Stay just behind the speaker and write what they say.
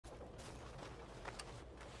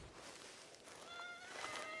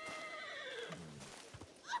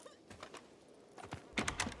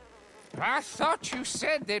I thought you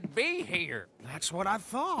said they'd be here. That's what I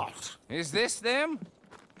thought. Is this them?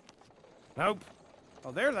 Nope.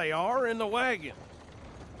 Oh, there they are in the wagon.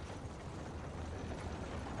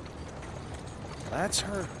 That's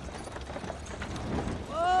her.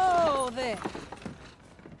 Whoa there.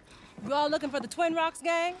 You all looking for the Twin Rocks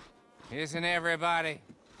gang? Isn't everybody?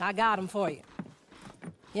 I got them for you.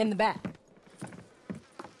 In the back.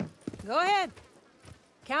 Go ahead.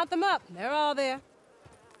 Count them up. They're all there.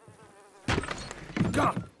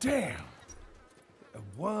 God damn.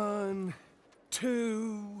 1,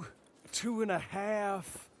 2, 2.5.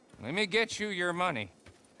 Let me get you your money.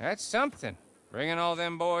 That's something. Bringing all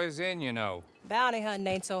them boys in, you know. Bounty hunting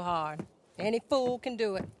ain't so hard. Any fool can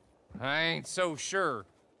do it. I ain't so sure.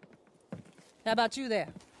 How about you there?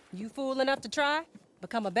 You fool enough to try?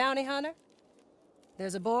 Become a bounty hunter?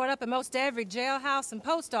 There's a board up at most every jailhouse and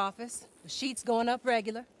post office. The sheet's going up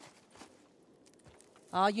regular.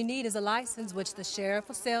 All you need is a license, which the sheriff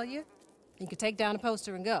will sell you. You can take down a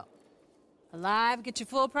poster and go. Alive, get your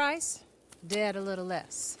full price. Dead, a little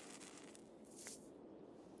less.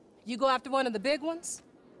 You go after one of the big ones,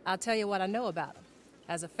 I'll tell you what I know about them,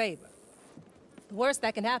 as a favor. The worst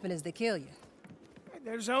that can happen is they kill you.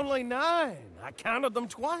 There's only 9. I counted them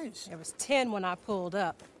twice. There was 10 when I pulled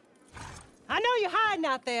up. I know you're hiding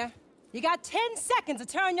out there. You got 10 seconds to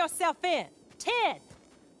turn yourself in. 10,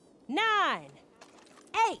 9,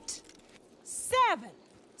 8, 7,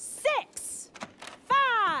 6,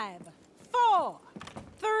 5, 4,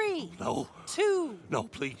 3, No. 2, No,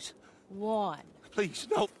 please. 1. Please,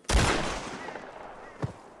 no.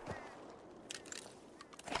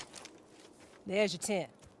 There's your 10.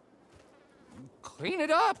 Clean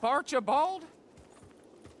it up, Archibald.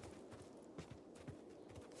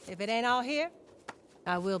 If it ain't all here,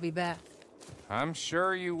 I will be back. I'm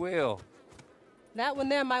sure you will. That one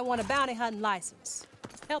there might want a bounty hunting license.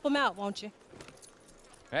 Help him out, won't you?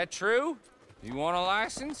 That true? You want a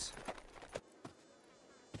license?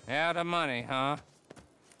 Out of money, huh?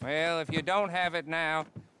 Well, if you don't have it now,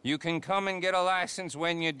 you can come and get a license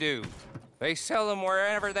when you do. They sell them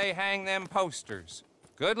wherever they hang them posters.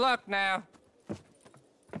 Good luck now.